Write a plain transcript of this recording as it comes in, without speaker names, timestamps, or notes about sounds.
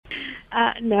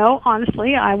No,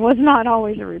 honestly, I was not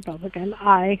always a Republican.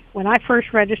 When I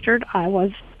first registered, I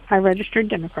registered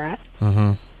Democrat.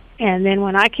 Mm-hmm. And then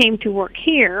when I came to work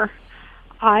here,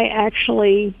 I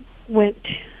actually went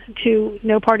to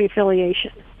no party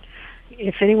affiliation.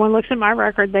 If anyone looks at my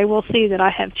record, they will see that I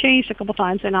have changed a couple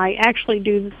times, and I actually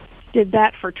did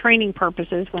that for training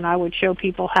purposes when I would show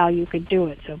people how you could do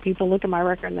it. So people look at my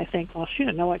record and they think, well, she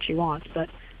doesn't know what she wants, but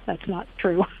that's not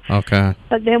true. Okay.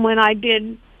 But then when I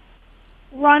did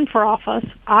run for office,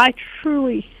 I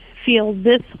truly feel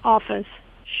this office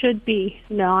should be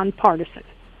nonpartisan,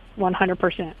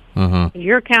 100%. Mm-hmm.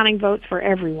 You're counting votes for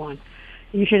everyone.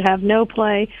 You should have no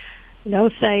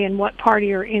say in what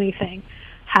party or anything.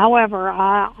 However,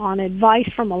 on advice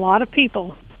from a lot of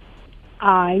people,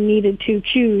 I needed to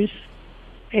choose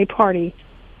a party,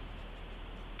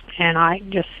 and I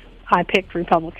picked Republican.